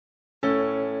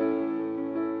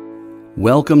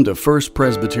Welcome to First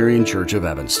Presbyterian Church of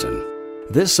Evanston.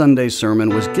 This Sunday's sermon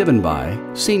was given by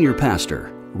Senior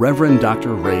Pastor, Reverend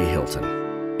Dr. Ray Hilton.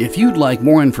 If you'd like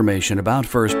more information about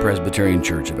First Presbyterian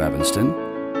Church of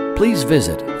Evanston, please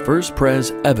visit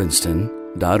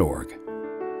firstpresevanston.org.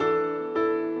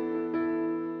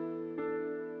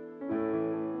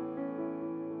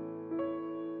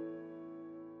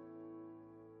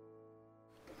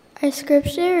 Our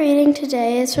scripture reading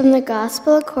today is from the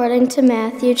Gospel according to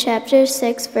Matthew chapter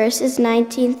 6, verses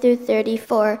 19 through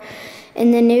 34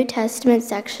 in the New Testament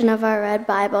section of our Red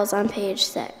Bibles on page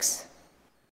 6.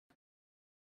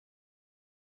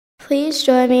 Please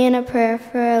join me in a prayer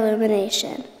for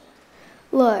illumination.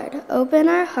 Lord, open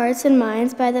our hearts and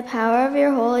minds by the power of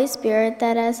your Holy Spirit,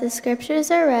 that as the scriptures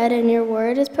are read and your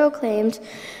word is proclaimed,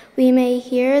 we may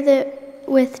hear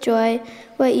with joy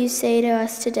what you say to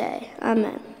us today.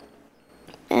 Amen.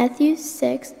 Matthew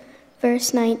 6,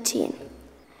 verse 19.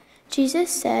 Jesus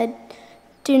said,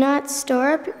 "Do not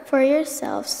store up for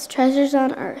yourselves treasures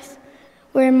on earth,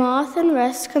 where moth and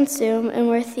rust consume and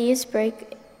where thieves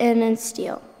break in and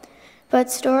steal. But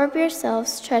store up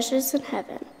yourselves treasures in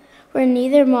heaven, where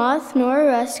neither moth nor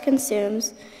rust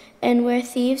consumes, and where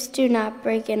thieves do not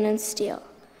break in and steal.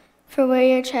 For where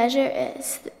your treasure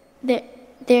is,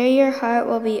 there your heart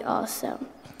will be also.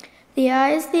 The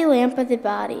eye is the lamp of the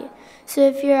body. So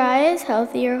if your eye is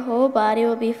healthy, your whole body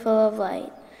will be full of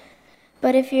light.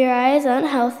 But if your eye is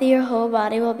unhealthy, your whole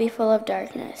body will be full of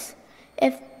darkness.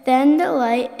 If then the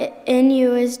light in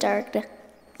you is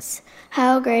darkness,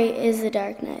 how great is the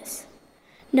darkness?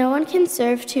 No one can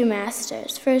serve two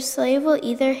masters, for a slave will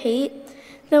either hate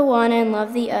the one and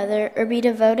love the other, or be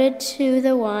devoted to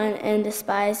the one and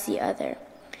despise the other.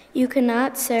 You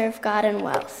cannot serve God and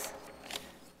wealth.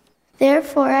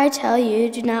 Therefore I tell you,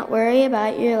 do not worry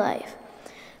about your life,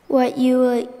 what you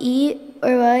will eat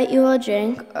or what you will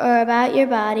drink, or about your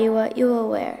body, what you will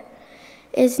wear.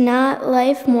 Is not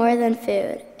life more than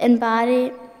food, and the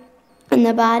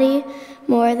body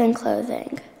more than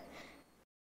clothing?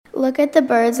 Look at the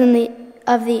birds of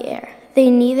the air. They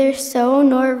neither sow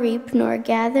nor reap nor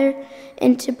gather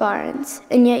into barns,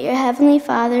 and yet your heavenly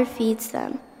Father feeds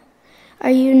them.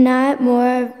 Are you not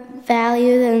more of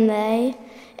value than they?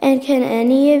 And can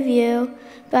any of you,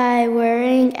 by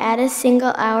worrying, add a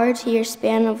single hour to your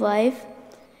span of life?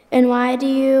 And why do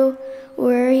you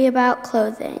worry about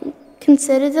clothing?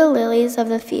 Consider the lilies of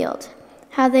the field,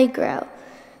 how they grow.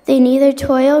 They neither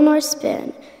toil nor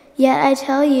spin. Yet I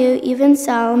tell you, even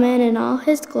Solomon in all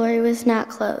his glory was not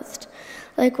clothed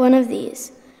like one of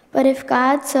these. But if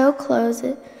God so clothes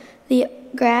the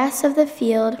grass of the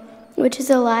field, which is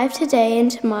alive today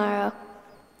and tomorrow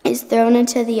is thrown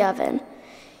into the oven,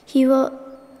 he will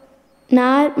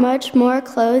not much more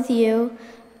clothe you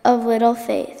of little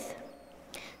faith.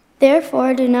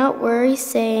 Therefore do not worry,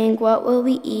 saying, what will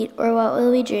we eat, or what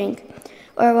will we drink,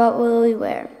 or what will we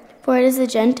wear? For it is the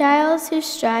Gentiles who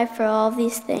strive for all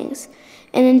these things.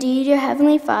 And indeed your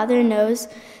heavenly Father knows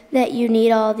that you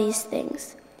need all these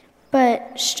things.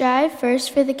 But strive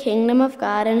first for the kingdom of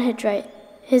God and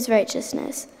his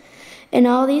righteousness, and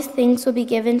all these things will be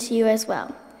given to you as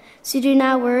well. So do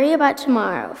not worry about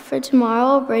tomorrow, for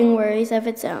tomorrow will bring worries of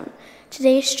its own.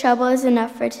 Today's trouble is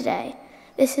enough for today.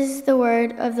 This is the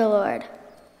word of the Lord.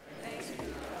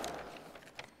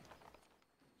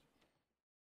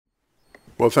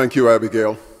 Well, thank you,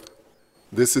 Abigail.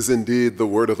 This is indeed the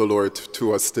word of the Lord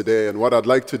to us today. And what I'd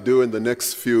like to do in the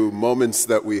next few moments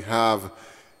that we have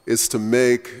is to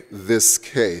make this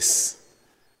case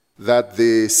that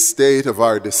the state of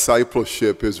our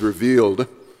discipleship is revealed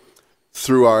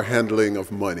through our handling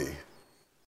of money.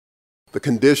 The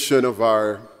condition of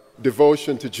our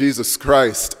devotion to Jesus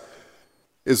Christ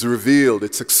is revealed,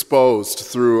 it's exposed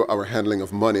through our handling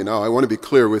of money. Now, I want to be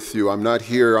clear with you. I'm not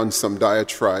here on some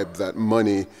diatribe that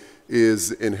money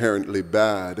is inherently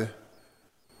bad,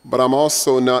 but I'm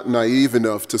also not naive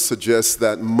enough to suggest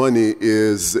that money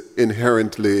is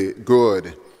inherently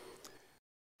good.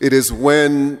 It is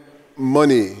when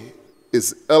money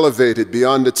is elevated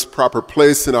beyond its proper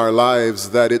place in our lives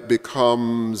that it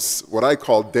becomes what I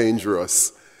call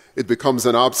dangerous. It becomes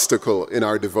an obstacle in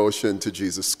our devotion to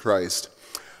Jesus Christ.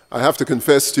 I have to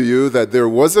confess to you that there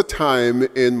was a time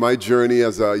in my journey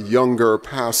as a younger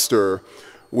pastor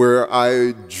where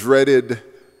I dreaded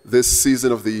this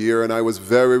season of the year, and I was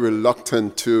very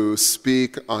reluctant to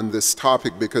speak on this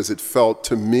topic because it felt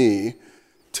to me,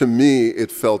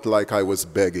 it felt like I was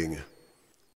begging.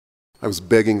 I was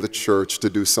begging the church to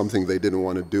do something they didn't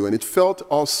want to do. And it felt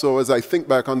also, as I think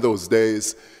back on those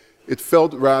days, it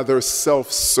felt rather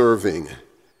self-serving.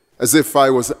 as if I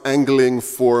was angling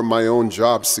for my own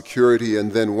job security.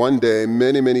 And then one day,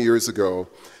 many, many years ago,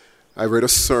 I read a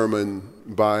sermon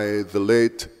by the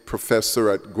late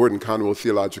professor at Gordon Conwell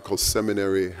Theological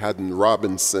Seminary, Haddon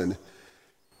Robinson.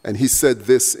 And he said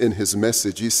this in his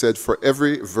message. He said, for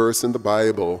every verse in the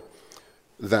Bible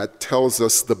that tells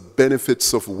us the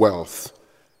benefits of wealth,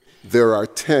 there are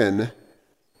 10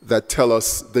 that tell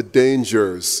us the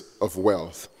dangers of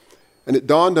wealth. And it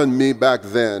dawned on me back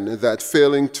then that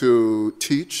failing to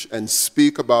teach and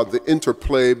speak about the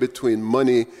interplay between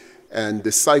money and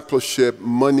discipleship,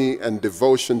 money and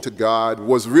devotion to God,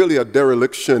 was really a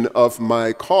dereliction of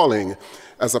my calling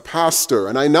as a pastor.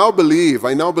 And I now believe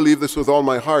this with all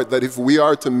my heart, that if we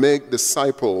are to make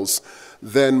disciples,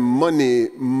 then money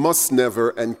must never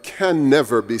and can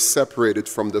never be separated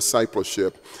from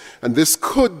discipleship. And this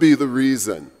could be the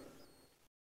reason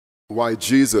why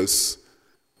Jesus,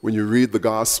 when you read the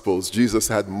Gospels, Jesus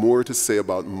had more to say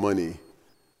about money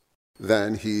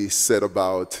than he said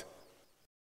about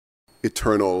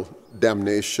eternal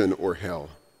damnation or hell.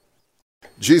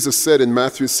 Jesus said in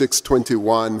Matthew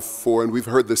 6:21, and we've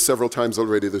heard this several times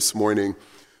already this morning,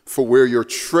 for where your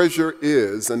treasure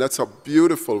is, and that's a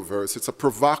beautiful verse, it's a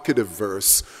provocative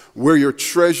verse, where your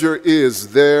treasure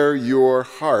is, there your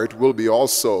heart will be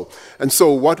also. And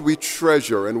so what we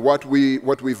treasure and what we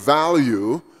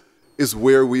value is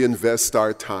where we invest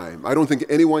our time. I don't think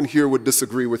anyone here would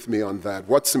disagree with me on that.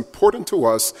 What's important to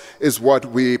us is what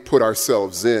we put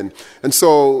ourselves in. And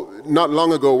so not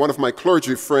long ago, one of my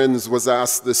clergy friends was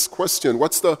asked this question,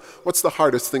 what's the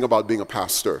hardest thing about being a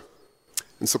pastor?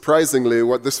 And surprisingly,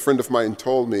 what this friend of mine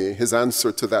told me, his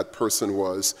answer to that person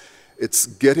was, it's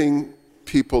getting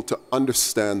people to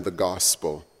understand the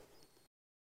gospel.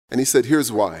 And he said,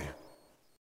 here's why.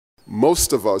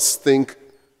 Most of us think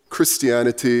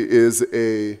Christianity is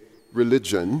a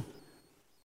religion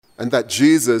and that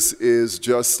Jesus is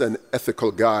just an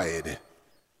ethical guide.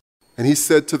 And he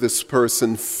said to this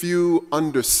person, few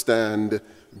understand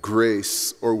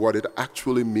grace or what it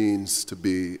actually means to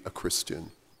be a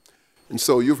Christian. And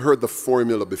so you've heard the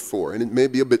formula before, and it may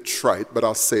be a bit trite, but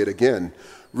I'll say it again.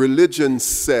 Religion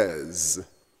says,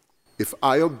 if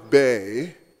I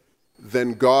obey,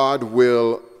 then God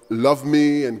will love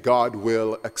me and God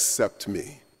will accept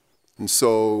me. And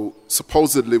so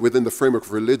supposedly within the framework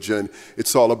of religion,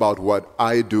 it's all about what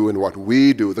I do and what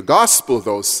we do. The gospel,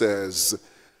 though, says,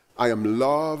 I am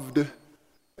loved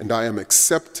and I am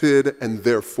accepted, and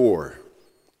therefore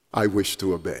I wish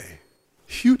to obey.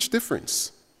 Huge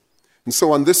difference. And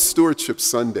so on this Stewardship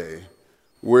Sunday,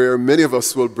 where many of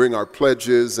us will bring our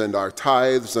pledges and our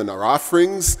tithes and our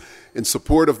offerings in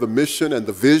support of the mission and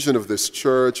the vision of this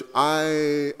church,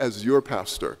 I, as your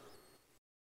pastor,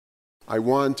 I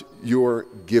want your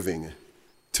giving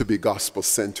to be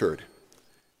gospel-centered.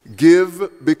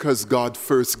 Give because God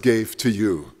first gave to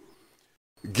you.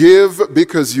 Give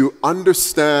because you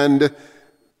understand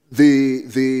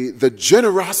the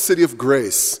generosity of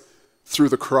grace through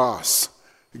the cross.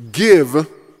 Give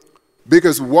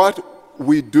because what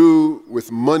we do with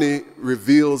money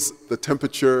reveals the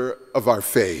temperature of our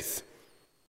faith.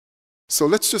 So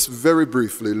let's just very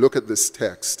briefly look at this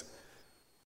text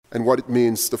and what it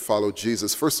means to follow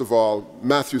Jesus. First of all,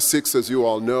 Matthew 6, as you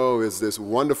all know, is this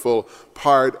wonderful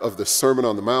part of the Sermon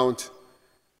on the Mount.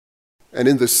 And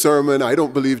in the sermon, I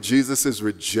don't believe Jesus is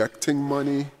rejecting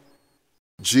money.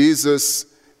 Jesus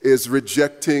is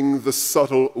rejecting the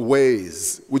subtle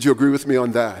ways. Would you agree with me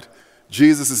on that?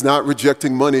 Jesus is not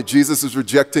rejecting money. Jesus is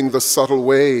rejecting the subtle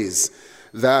ways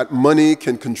that money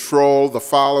can control the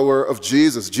follower of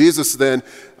Jesus. Jesus then,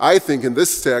 I think in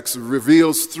this text,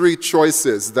 reveals three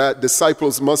choices that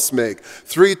disciples must make.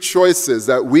 Three choices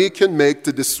that we can make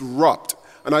to disrupt.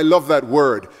 And I love that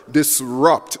word,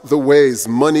 disrupt the ways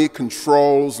money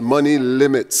controls, money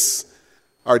limits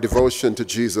our devotion to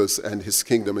Jesus and his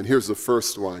kingdom. And here's the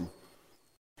first one.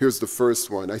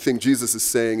 I think Jesus is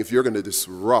saying, if you're going to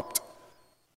disrupt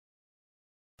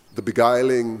the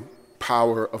beguiling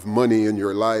power of money in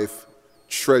your life,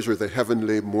 treasure the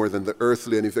heavenly more than the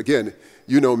earthly. And if, again,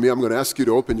 you know me, I'm going to ask you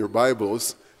to open your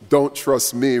Bibles. Don't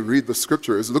trust me, read the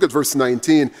scriptures. Look at verse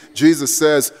 19. Jesus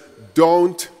says,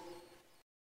 don't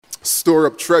store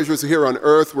up treasures here on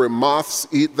earth where moths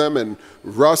eat them and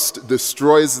rust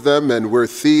destroys them and where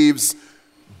thieves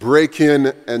break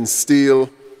in and steal.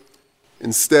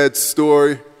 Instead,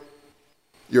 store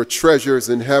your treasures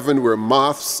in heaven where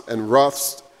moths and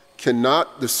rust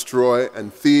cannot destroy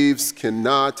and thieves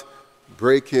cannot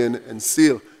break in and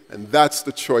steal. And that's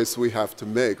the choice we have to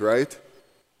make, right?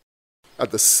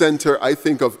 At the center, I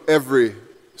think, of every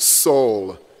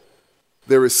soul,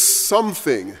 there is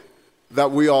something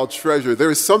that we all treasure.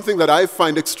 There is something that I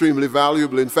find extremely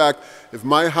valuable. In fact, if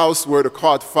my house were to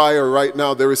catch fire right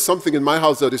now, there is something in my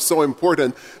house that is so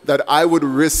important that I would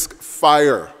risk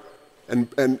fire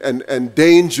and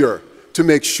danger to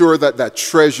make sure that that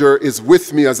treasure is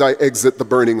with me as I exit the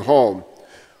burning home.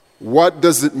 What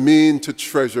does it mean to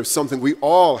treasure something? We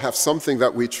all have something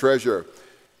that we treasure.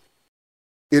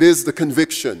 It is the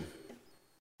conviction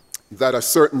that a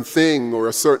certain thing or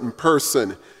a certain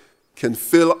person can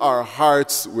fill our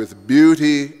hearts with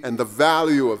beauty and the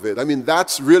value of it. I mean,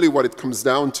 that's really what it comes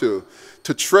down to.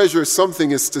 To treasure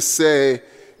something is to say,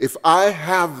 if I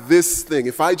have this thing,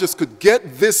 if I just could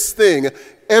get this thing,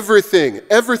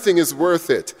 everything is worth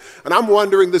it. And I'm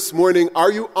wondering this morning,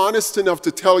 are you honest enough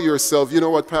to tell yourself, you know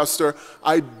what, Pastor,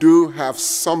 I do have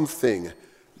something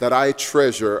that I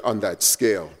treasure on that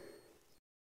scale.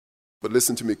 But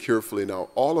listen to me carefully now.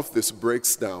 All of this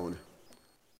breaks down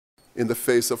in the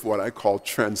face of what I call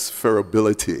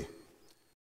transferability.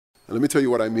 And let me tell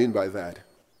you what I mean by that.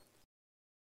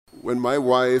 When my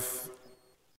wife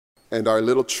and our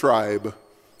little tribe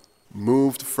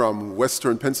moved from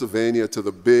western Pennsylvania to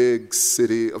the big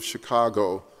city of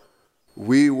Chicago,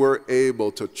 we were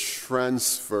able to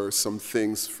transfer some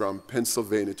things from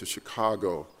Pennsylvania to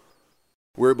Chicago.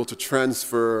 We were able to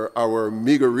transfer our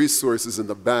meager resources in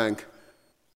the bank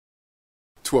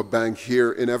to a bank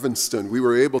here in Evanston. We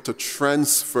were able to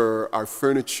transfer our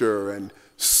furniture and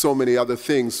so many other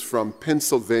things from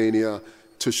Pennsylvania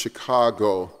to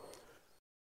Chicago.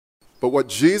 But what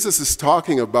Jesus is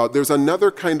talking about, there's another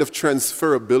kind of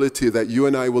transferability that you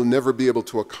and I will never be able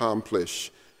to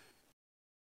accomplish.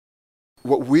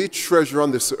 What we treasure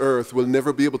on this earth will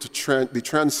never be able to be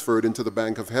transferred into the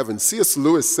bank of heaven. C.S.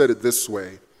 Lewis said it this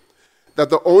way,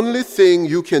 that the only thing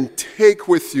you can take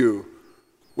with you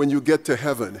when you get to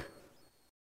heaven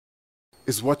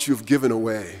is what you've given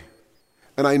away.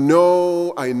 And I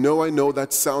know that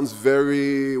sounds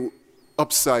very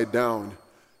upside down.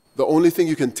 The only thing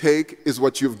you can take is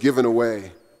what you've given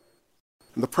away.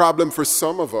 And the problem for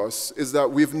some of us is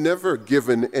that we've never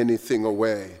given anything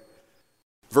away.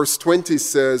 Verse 20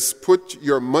 says, put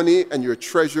your money and your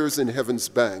treasures in heaven's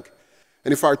bank.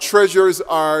 And if our treasures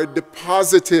are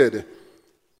deposited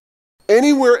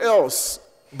anywhere else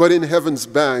but in heaven's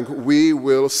bank, we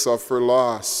will suffer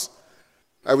loss.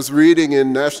 I was reading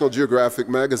in National Geographic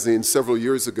magazine several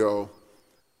years ago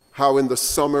how in the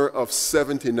summer of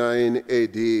 79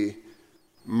 AD,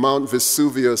 Mount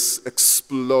Vesuvius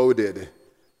exploded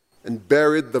and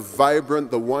buried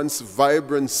the once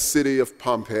vibrant city of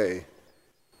Pompeii.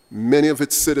 Many of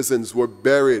its citizens were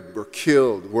buried, were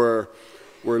killed, were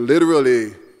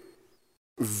literally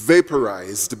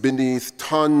vaporized beneath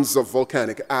tons of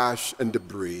volcanic ash and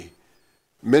debris.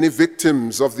 Many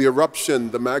victims of the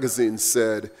eruption, the magazine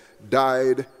said,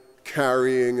 died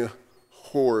carrying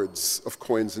hoards of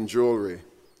coins and jewelry.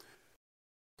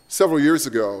 Several years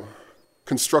ago,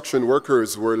 construction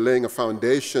workers were laying a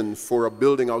foundation for a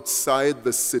building outside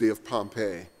the city of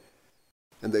Pompeii.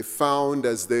 And they found,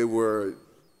 as they were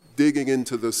digging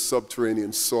into the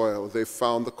subterranean soil, they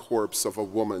found the corpse of a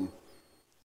woman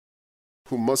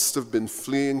who must have been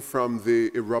fleeing from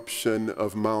the eruption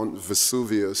of Mount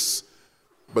Vesuvius,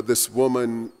 but this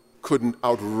woman couldn't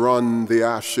outrun the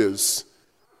ashes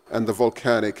and the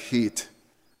volcanic heat.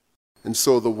 And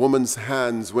so the woman's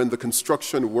hands, when the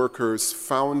construction workers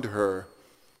found her,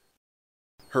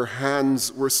 her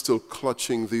hands were still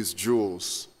clutching these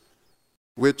jewels,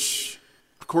 which,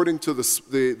 according to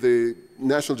the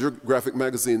National Geographic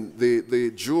magazine,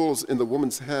 the jewels in the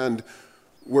woman's hand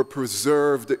were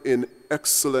preserved in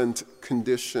excellent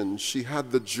condition. She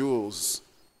had the jewels,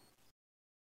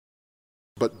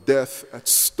 but death had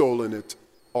stolen it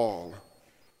all.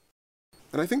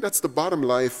 And I think that's the bottom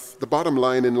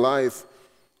line in life.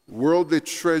 Worldly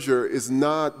treasure is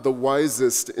not the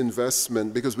wisest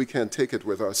investment because we can't take it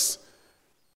with us.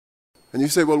 And you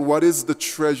say, well, what is the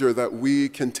treasure that we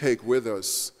can take with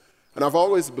us? And I've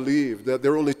always believed that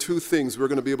there are only two things we're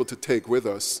going to be able to take with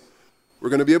us. We're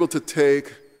going to be able to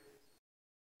take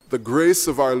the grace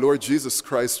of our Lord Jesus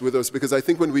Christ with us, because I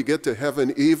think when we get to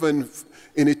heaven, even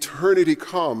in eternity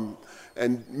come,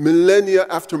 and millennia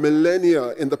after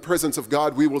millennia in the presence of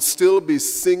God, we will still be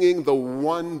singing the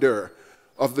wonder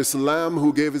of this Lamb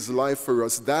who gave his life for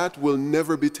us, that will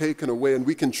never be taken away, and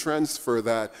we can transfer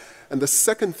that. And the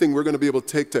second thing we're going to be able to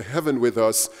take to heaven with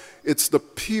us, it's the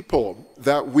people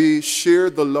that we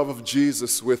shared the love of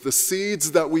Jesus with, the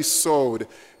seeds that we sowed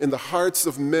in the hearts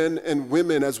of men and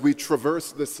women as we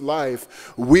traverse this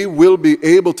life. We will be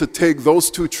able to take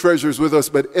those two treasures with us,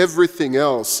 but everything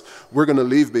else we're going to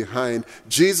leave behind.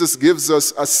 Jesus gives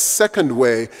us a second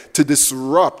way to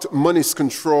disrupt money's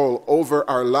control over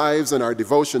our lives and our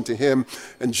devotion to him.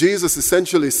 And Jesus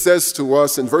essentially says to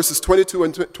us in verses 22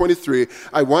 and 23,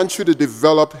 I want you to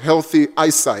develop healthy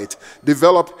eyesight.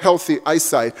 Develop healthy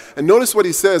eyesight. And notice what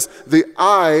he says, the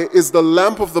eye is the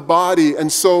lamp of the body.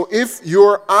 And so if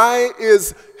your eye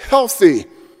is healthy,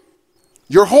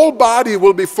 your whole body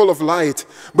will be full of light.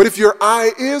 But if your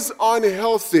eye is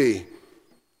unhealthy,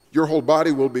 your whole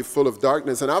body will be full of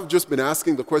darkness. And I've just been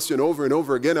asking the question over and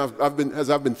over again as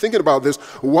I've been thinking about this,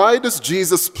 why does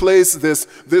Jesus place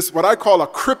this what I call a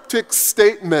cryptic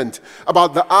statement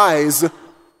about the eyes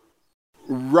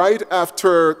right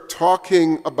after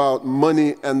talking about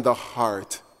money and the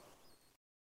heart?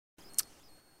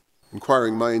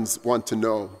 Inquiring minds want to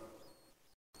know.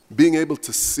 Being able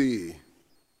to see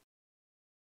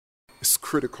is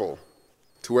critical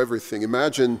to everything.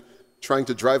 Imagine trying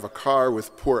to drive a car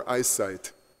with poor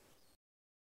eyesight.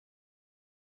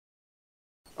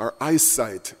 Our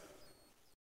eyesight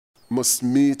must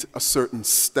meet a certain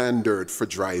standard for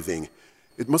driving.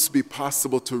 It must be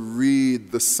possible to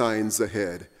read the signs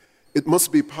ahead. It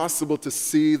must be possible to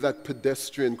see that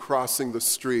pedestrian crossing the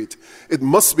street. It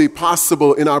must be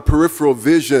possible in our peripheral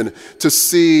vision to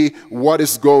see what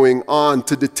is going on,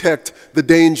 to detect the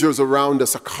dangers around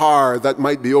us, a car that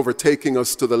might be overtaking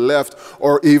us to the left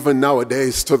or even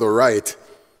nowadays to the right.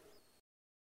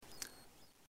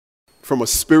 From a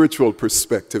spiritual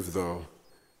perspective, though,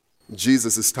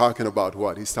 Jesus is talking about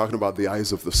what? He's talking about the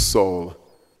eyes of the soul.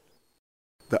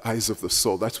 The eyes of the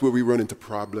soul. That's where we run into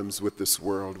problems with this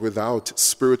world. Without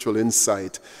spiritual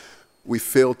insight, we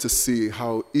fail to see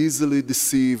how easily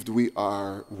deceived we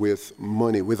are with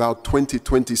money. Without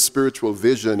 20/20 spiritual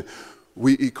vision,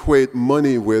 we equate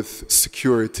money with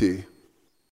security.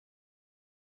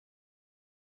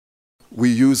 We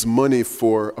use money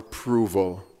for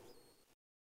approval.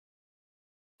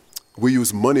 We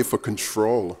use money for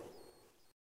control.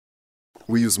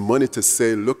 We use money to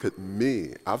say, look at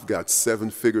me. I've got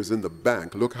 7 figures in the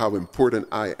bank. Look how important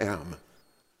I am.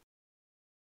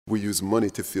 We use money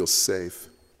to feel safe.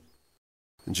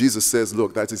 And Jesus says,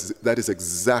 look, that is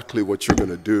exactly what you're going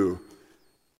to do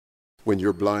when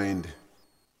you're blind.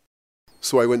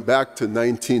 So I went back to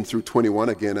 19 through 21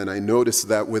 again, and I noticed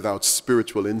that without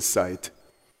spiritual insight,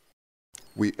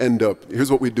 we end up,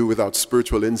 here's what we do without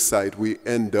spiritual insight, we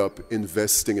end up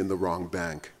investing in the wrong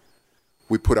bank.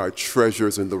 We put our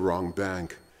treasures in the wrong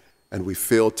bank, and we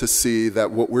fail to see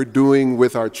that what we're doing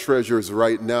with our treasures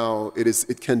right now,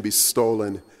 it can be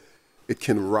stolen, it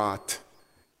can rot,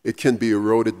 it can be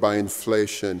eroded by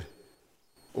inflation,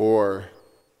 or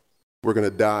we're going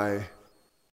to die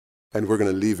and we're going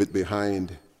to leave it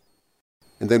behind.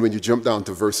 And then when you jump down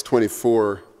to verse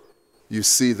 24, you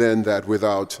see then that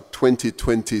without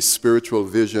 20/20 spiritual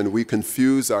vision, we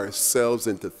confuse ourselves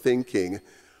into thinking,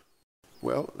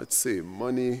 well, let's see,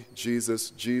 money,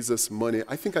 Jesus, money.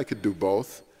 I think I could do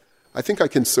both. I think I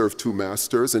can serve 2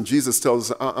 masters. And Jesus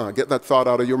tells us, get that thought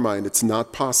out of your mind. It's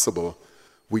not possible.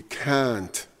 We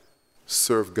can't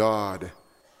serve God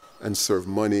and serve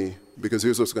money, because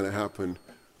here's what's going to happen.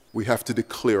 We have to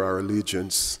declare our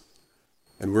allegiance.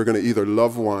 And we're going to either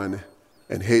love one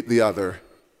and hate the other,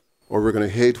 or we're going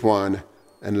to hate one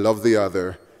and love the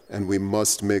other. And we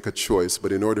must make a choice.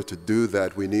 But in order to do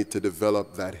that, we need to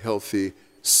develop that healthy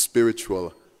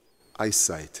spiritual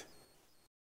eyesight.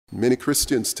 Many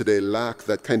Christians today lack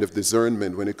that kind of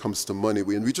discernment when it comes to money.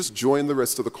 We just join the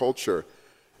rest of the culture.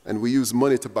 And we use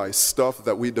money to buy stuff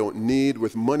that we don't need,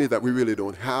 with money that we really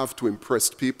don't have, to impress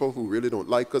people who really don't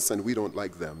like us and we don't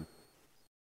like them.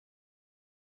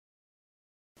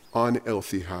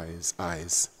 Unhealthy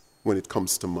eyes when it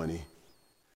comes to money.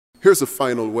 Here's a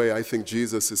final way I think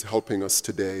Jesus is helping us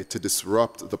today to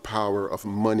disrupt the power of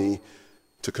money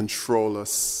to control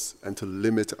us and to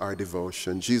limit our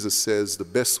devotion. Jesus says the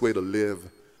best way to live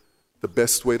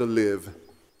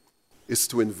is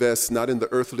to invest not in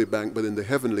the earthly bank but in the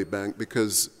heavenly bank,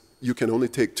 because you can only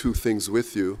take 2 things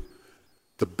with you.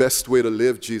 The best way to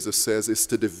live, Jesus says, is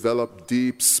to develop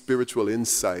deep spiritual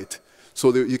insight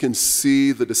so that you can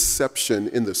see the deception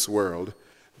in this world.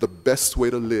 The best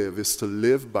way to live is to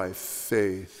live by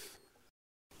faith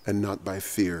and not by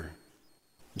fear.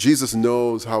 Jesus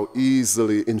knows how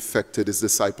easily infected his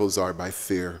disciples are by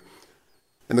fear.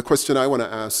 And the question I want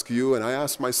to ask you, and I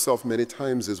ask myself many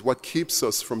times, is what keeps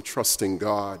us from trusting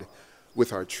God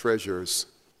with our treasures?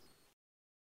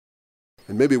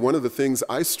 And maybe one of the things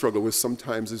I struggle with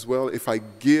sometimes is, well, if I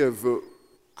give,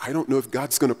 I don't know if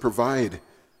God's going to provide.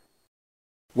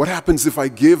 What happens if I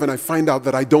give and I find out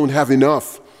that I don't have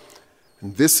enough?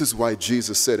 And this is why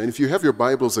Jesus said, and if you have your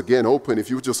Bibles again open,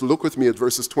 if you just look with me at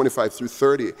verses 25 through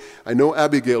 30, I know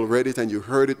Abigail read it and you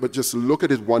heard it, but just look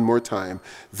at it one more time.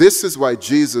 This is why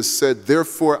Jesus said,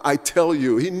 therefore I tell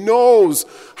you. He knows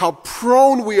how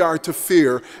prone we are to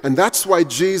fear, and that's why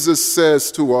Jesus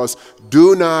says to us,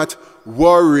 do not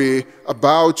worry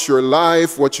about your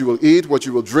life, what you will eat, what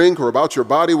you will drink, or about your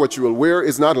body, what you will wear.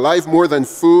 Is not life more than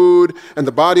food, and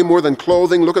the body more than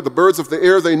clothing? Look at the birds of the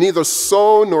air. They neither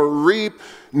sow nor reap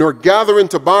nor gather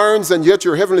into barns, and yet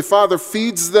your heavenly Father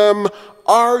feeds them.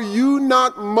 Are you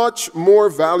not much more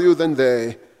value than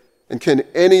they? And can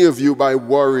any of you, by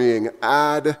worrying,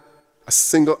 add a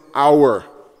single hour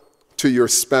to your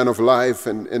span of life?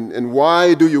 And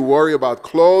why do you worry about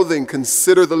clothing?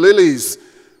 Consider the lilies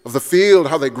of the field,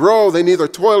 how they grow. They neither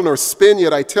toil nor spin.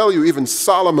 Yet I tell you, even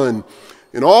Solomon,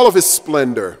 in all of his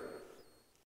splendor,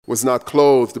 was not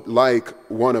clothed like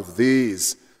one of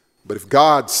these. But if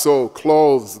God so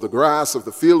clothes the grass of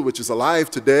the field, which is alive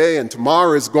today and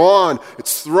tomorrow is gone,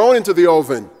 it's thrown into the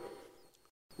oven,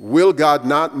 will God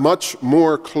not much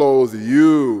more clothe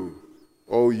you,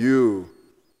 O you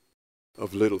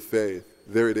of little faith?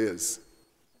 There it is.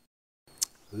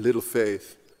 Little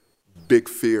faith, big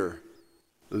fear.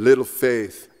 Little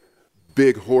faith,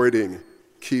 big hoarding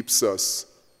keeps us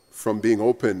from being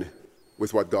open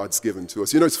with what God's given to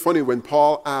us. You know, it's funny, when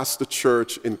Paul asked the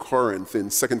church in Corinth in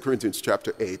 2 Corinthians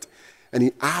chapter 8, and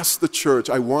he asked the church,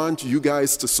 I want you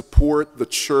guys to support the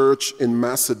church in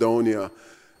Macedonia,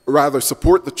 rather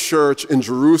support the church in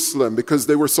Jerusalem because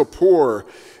they were so poor.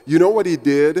 You know what he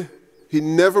did? He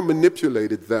never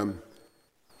manipulated them.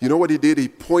 You know what he did? He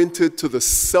pointed to the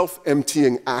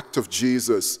self-emptying act of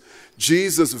Jesus.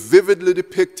 Jesus vividly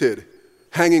depicted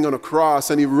hanging on a cross,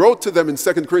 and he wrote to them in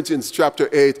 2 Corinthians chapter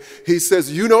 8, he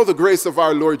says, you know the grace of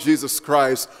our Lord Jesus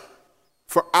Christ.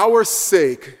 For our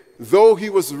sake, though he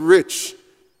was rich,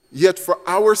 yet for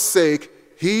our sake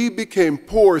he became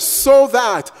poor, so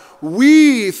that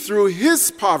we through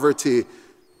his poverty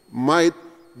might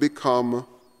become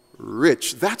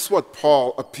rich. That's what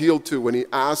Paul appealed to when he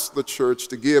asked the church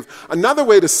to give. Another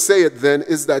way to say it then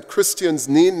is that Christians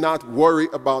need not worry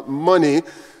about money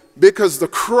because the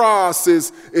cross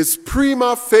is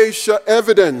prima facie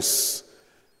evidence.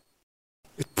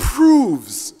 It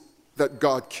proves that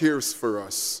God cares for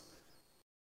us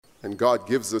and God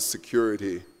gives us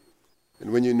security.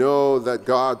 And when you know that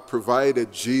God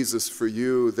provided Jesus for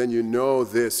you, then you know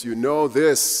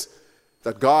this,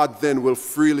 that God then will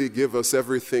freely give us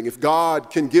everything. If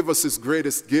God can give us his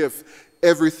greatest gift,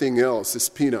 everything else is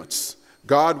peanuts.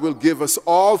 God will give us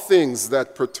all things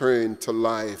that pertain to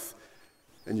life.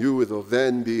 And you will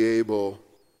then be able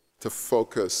to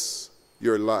focus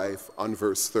your life on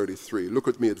verse 33. Look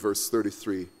with me at verse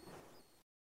 33.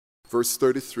 Verse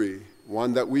 33,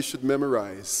 one that we should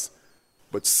memorize,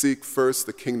 but seek first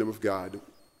the kingdom of God.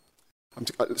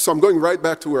 So I'm going right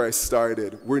back to where I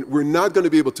started. We're not going to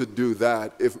be able to do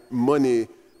that if money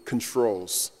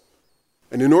controls.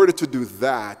 And in order to do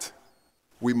that,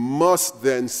 we must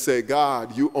then say,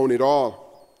 God, you own it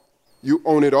all. You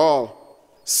own it all.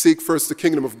 Seek first the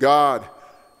kingdom of God,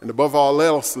 and above all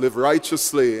else, live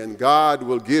righteously, and God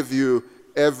will give you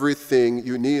everything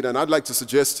you need. And I'd like to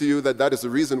suggest to you that that is the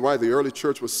reason why the early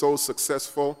church was so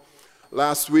successful.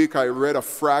 Last week, I read a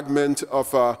fragment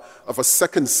of a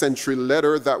 2nd century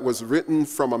letter that was written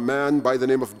from a man by the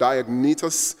name of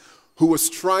Diognetus, who was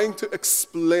trying to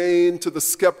explain to the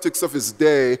skeptics of his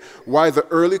day why the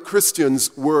early Christians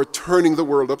were turning the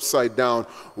world upside down,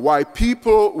 why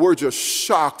people were just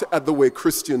shocked at the way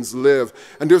Christians live.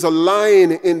 And there's a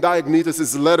line in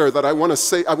Diognetus' letter that I want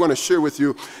to share with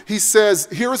you. He says,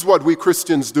 here's what we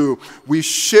Christians do. We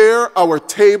share our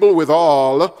table with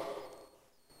all,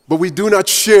 but we do not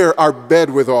share our bed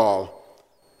with all.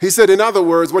 He said, in other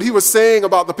words, what he was saying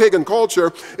about the pagan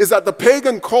culture is that the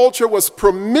pagan culture was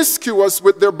promiscuous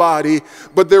with their body,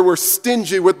 but they were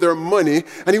stingy with their money.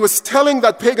 And he was telling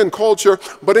that pagan culture,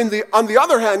 but on the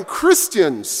other hand,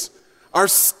 Christians are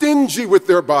stingy with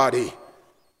their body,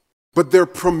 but they're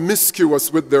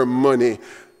promiscuous with their money.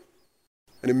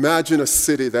 And imagine a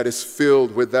city that is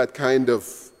filled with that kind of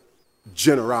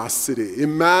generosity.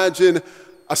 Imagine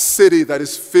a city that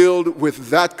is filled with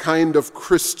that kind of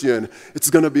Christian. It's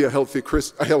going to be a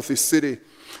healthy city.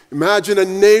 Imagine a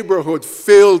neighborhood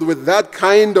filled with that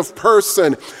kind of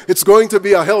person. It's going to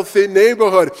be a healthy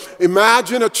neighborhood.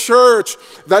 Imagine a church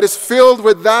that is filled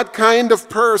with that kind of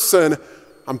person.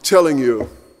 I'm telling you,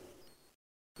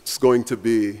 it's going to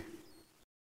be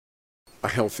a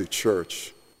healthy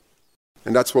church.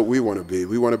 And that's what we want to be.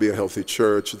 We want to be a healthy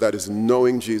church that is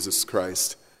knowing Jesus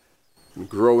Christ and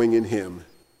growing in him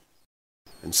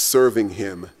and serving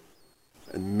him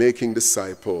and making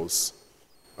disciples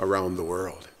around the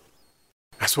world.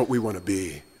 That's what we want to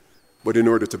be. But in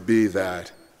order to be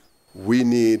that, we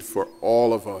need for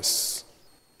all of us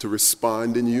to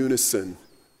respond in unison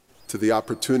to the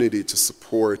opportunity to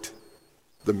support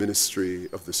the ministry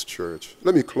of this church.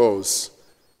 Let me close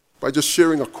by just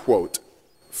sharing a quote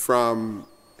from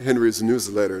Henry's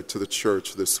newsletter to the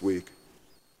church this week.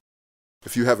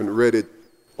 If you haven't read it,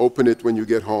 open it when you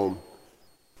get home.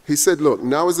 He said, look,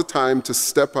 now is the time to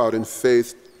step out in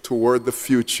faith toward the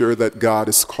future that God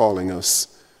is calling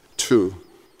us to.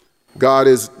 God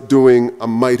is doing a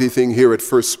mighty thing here at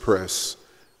First Pres.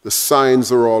 The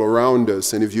signs are all around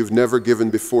us, and if you've never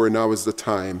given before, now is the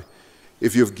time.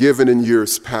 If you've given in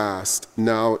years past,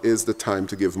 now is the time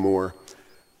to give more.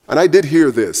 And I did hear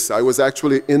this. I was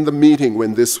actually in the meeting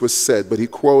when this was said, but he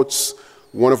quotes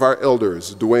one of our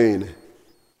elders, Dwayne.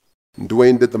 And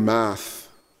Dwayne did the math,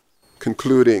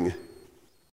 concluding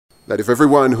that if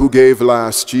everyone who gave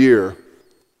last year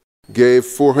gave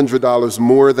 $400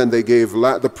 more than they gave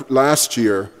last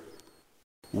year,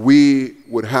 we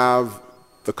would have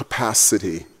the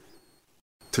capacity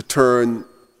to turn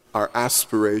our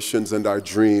aspirations and our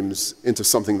dreams into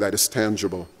something that is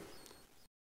tangible.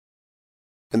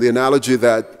 And the analogy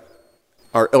that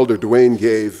our elder Dwayne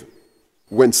gave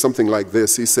went something like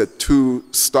this. He said 2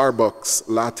 Starbucks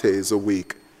lattes a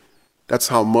week. That's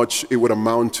how much it would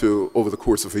amount to over the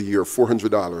course of a year,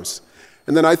 $400.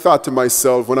 And then I thought to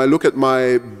myself, when I look at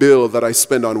my bill that I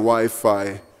spend on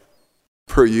Wi-Fi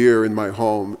per year in my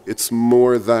home, it's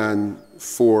more than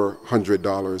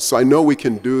 $400. So I know we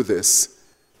can do this.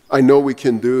 I know we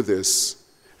can do this,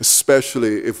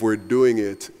 especially if we're doing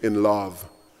it in love.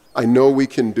 I know we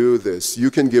can do this. If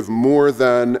you can give more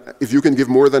than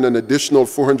an additional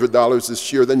 $400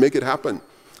 this year, then make it happen.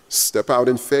 Step out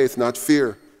in faith, not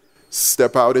fear.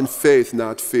 Step out in faith,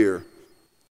 not fear.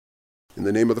 In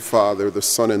the name of the Father, the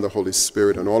Son, and the Holy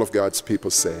Spirit, and all of God's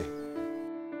people say,